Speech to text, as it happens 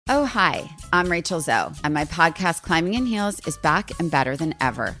Oh, hi, I'm Rachel Zoe, and my podcast, Climbing in Heels, is back and better than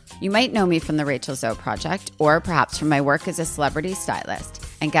ever. You might know me from the Rachel Zoe Project, or perhaps from my work as a celebrity stylist.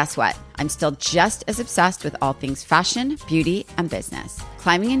 And guess what? I'm still just as obsessed with all things fashion, beauty, and business.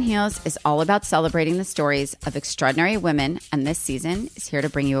 Climbing in Heels is all about celebrating the stories of extraordinary women, and this season is here to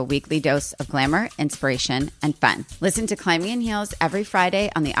bring you a weekly dose of glamour, inspiration, and fun. Listen to Climbing in Heels every Friday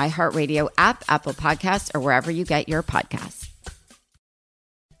on the iHeartRadio app, Apple Podcasts, or wherever you get your podcasts.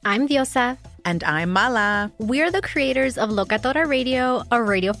 I'm Diosa. And I'm Mala. We're the creators of Locatora Radio, a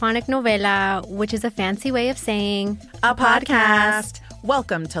radiophonic novela, which is a fancy way of saying a podcast.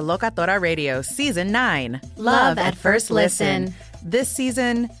 Welcome to Locatora Radio Season 9. Love at First Listen. This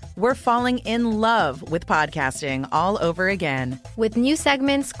season, we're falling in love with podcasting all over again. With new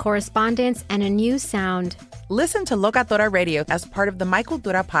segments, correspondence, and a new sound. Listen to Locatora Radio as part of the My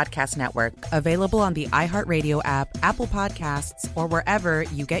Cultura Podcast Network. Available on the iHeartRadio app, Apple Podcasts, or wherever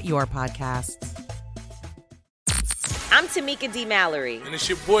you get your podcasts. I'm Tamika D. Mallory. And it's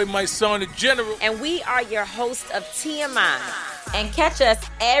your boy, my son, the General. And we are your hosts of TMI. And catch us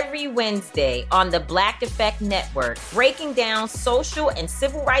every Wednesday on the Black Effect Network, breaking down social and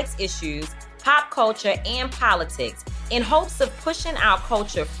civil rights issues, pop culture, and politics, in hopes of pushing our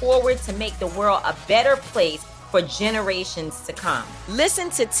culture forward to make the world a better place for generations to come. Listen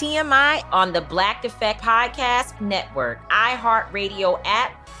to TMI on the Black Effect Podcast Network, iHeartRadio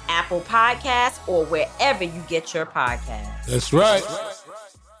app, Apple Podcasts, or wherever you get your podcasts. That's right.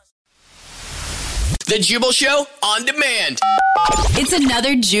 The Jubal Show on demand. It's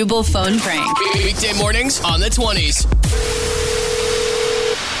another Jubal phone prank. Weekday mornings on the 20s.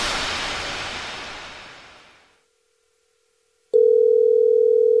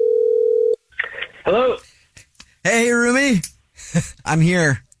 Hello. Hey, Rumi. I'm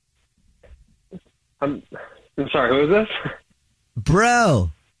here. I'm sorry, who is this?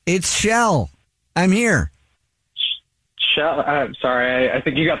 Bro, it's Shell. I'm here. Shell? I'm sorry, I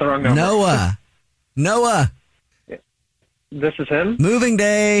think you got the wrong number. Noah. This is him? Moving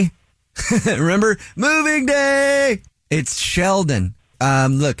day. Remember? Moving day. It's Sheldon.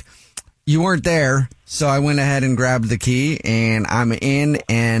 Look, you weren't there, so I went ahead and grabbed the key, and I'm in,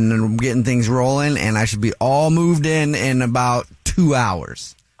 and I'm getting things rolling, and I should be all moved in about 2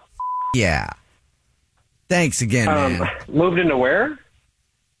 hours. Yeah. Thanks again, man. Moved into where?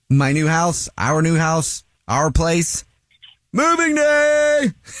 My new house, our place. Moving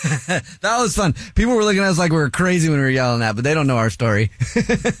day! That was fun. People were looking at us like we were crazy when we were yelling that, but they don't know our story.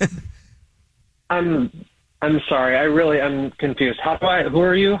 I'm sorry. I'm confused. Who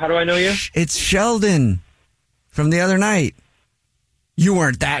are you? How do I know you? It's Sheldon from the other night. You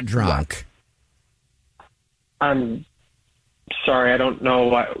weren't that drunk. I'm sorry. I don't know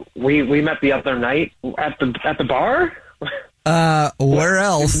why. We met the other night at the bar? Where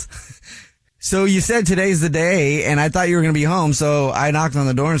else? So you said today's the day, and I thought you were going to be home, so I knocked on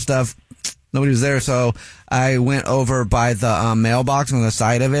the door and stuff. Nobody was there, so I went over by the mailbox on the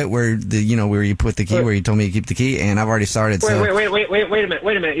side of it where where you put the key, where you told me to keep the key, and I've already started. Wait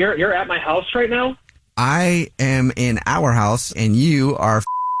a minute. You're at my house right now? I am in our house, and you are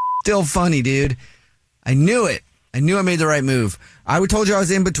still funny, dude. I knew it. I knew I made the right move. I told you I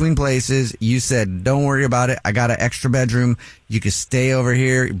was in between places. You said, don't worry about it. I got an extra bedroom. You can stay over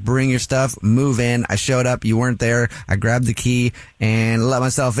here, bring your stuff, move in. I showed up. You weren't there. I grabbed the key and let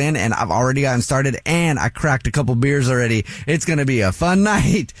myself in, and I've already gotten started, and I cracked a couple beers already. It's going to be a fun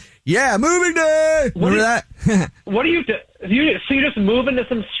night. Yeah, moving day. Remember that? What do you do? So you just move into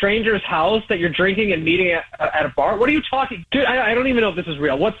some stranger's house that you're drinking and meeting at a bar? What are you talking? Dude, I don't even know if this is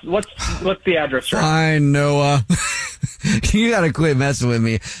real. What's the address? Fine, Noah. You gotta quit messing with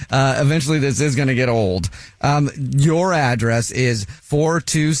me. Eventually this is gonna get old. Your address is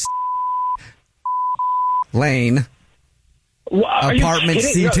 42 Lane, apartment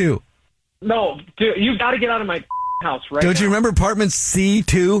C2. No, dude, you gotta get out of my house right now. Don't you remember apartment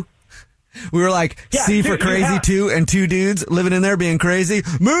C2? We were like, yeah, C for crazy 2 and 2 dudes living in there being crazy.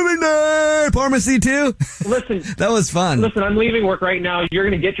 Moving day, apartment C2. Listen. That was fun. Listen, I'm leaving work right now. You're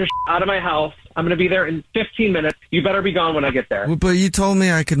going to get your out of my house. I'm going to be there in 15 minutes. You better be gone when I get there. Well, but you told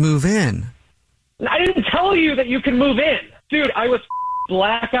me I could move in. I didn't tell you that you can move in. Dude, I was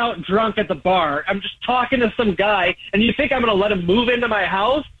blackout drunk at the bar. I'm just talking to some guy, and you think I'm going to let him move into my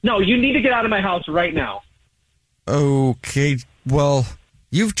house? No, you need to get out of my house right now. Okay, well,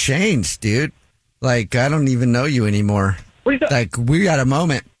 you've changed, dude. Like, I don't even know you anymore. Like, we got a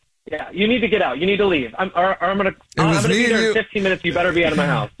moment. Yeah, you need to get out. You need to leave. I'm gonna be there in 15 minutes. You better be out of my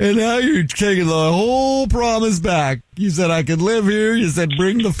house. And now you're taking the whole promise back. You said I could live here. You said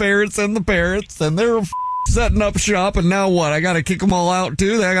bring the ferrets and the parrots, and they're setting up shop, and now what? I got to kick them all out,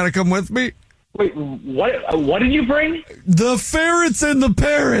 too? They got to come with me? Wait, what did you bring? The ferrets and the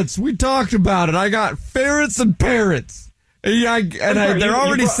parrots. We talked about it. I got ferrets and parrots. They're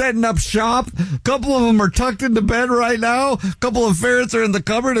already setting up shop. A couple of them are tucked into bed right now. A couple of ferrets are in the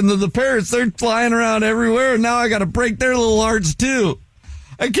cupboard, and then the parrots, they're flying around everywhere, and now I got to break their little hearts, too.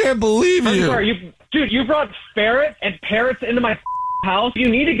 I can't believe you. I'm sorry, you brought ferrets and parrots into my house? You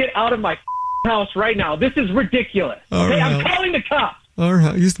need to get out of my house right now. This is ridiculous. Okay, I'm calling the cops. Our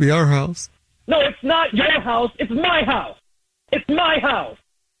house. It used to be our house. No, it's not your house. It's my house. It's my house.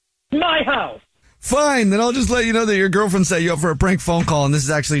 My house. Fine, then I'll just let you know that your girlfriend set you up for a prank phone call, and this is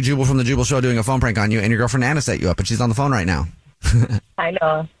actually Jubal from the Jubal Show doing a phone prank on you, and your girlfriend Anna set you up, and she's on the phone right now. I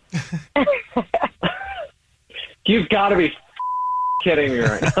know. You've got to be kidding me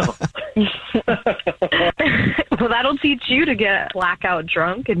right now. Well, that'll teach you to get blackout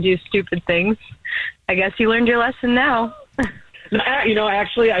drunk and do stupid things. I guess you learned your lesson now.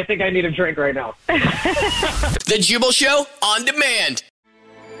 Actually, I think I need a drink right now. The Jubal Show on demand.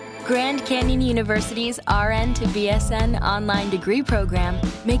 Grand Canyon University's RN to BSN online degree program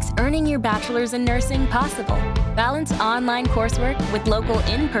makes earning your bachelor's in nursing possible. Balance online coursework with local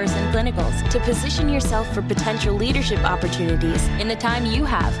in-person clinicals to position yourself for potential leadership opportunities in the time you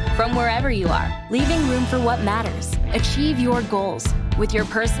have from wherever you are, leaving room for what matters. Achieve your goals with your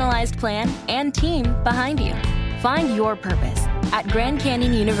personalized plan and team behind you. Find your purpose at Grand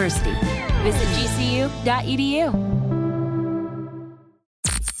Canyon University. Visit gcu.edu.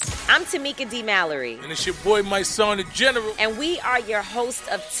 I'm Tamika D. Mallory. And it's your boy, my son, the General. And we are your hosts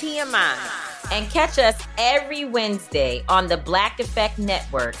of TMI. And catch us every Wednesday on the Black Effect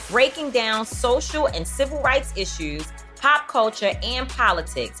Network, breaking down social and civil rights issues, pop culture, and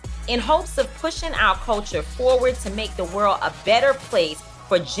politics in hopes of pushing our culture forward to make the world a better place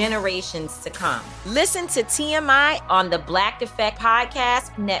for generations to come. Listen to TMI on the Black Effect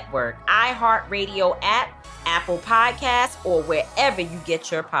Podcast Network, iHeartRadio app, Apple Podcasts, or wherever you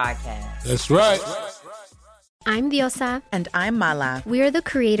get your podcasts. That's right. I'm Diosa. And I'm Mala. We are the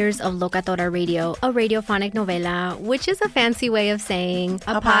creators of Locatora Radio, a radiophonic novela, which is a fancy way of saying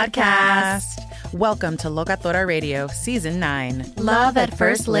a podcast. Welcome to Locatora Radio, Season 9. Love at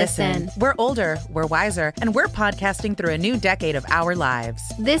first listen. We're older, we're wiser, and we're podcasting through a new decade of our lives.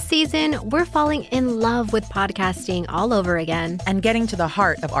 This season, we're falling in love with podcasting all over again. And getting to the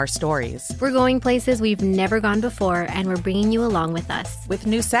heart of our stories. We're going places we've never gone before, and we're bringing you along with us. With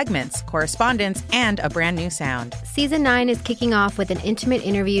new segments, correspondence, and a brand new sound. Season 9 is kicking off with an intimate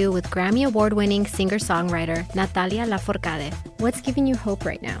interview with Grammy Award-winning singer-songwriter Natalia Lafourcade. What's giving you hope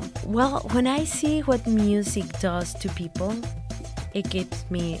right now? Well, when I see what music does to people, it gives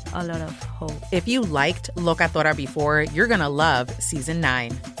me a lot of hope. If you liked Locatora before, you're going to love Season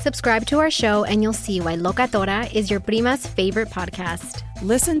 9. Subscribe to our show and you'll see why Locatora is your prima's favorite podcast.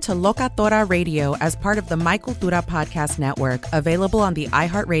 Listen to Locatora Radio as part of the My Cultura Podcast Network, available on the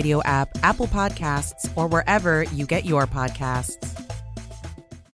iHeartRadio app, Apple Podcasts, or wherever you get your podcasts.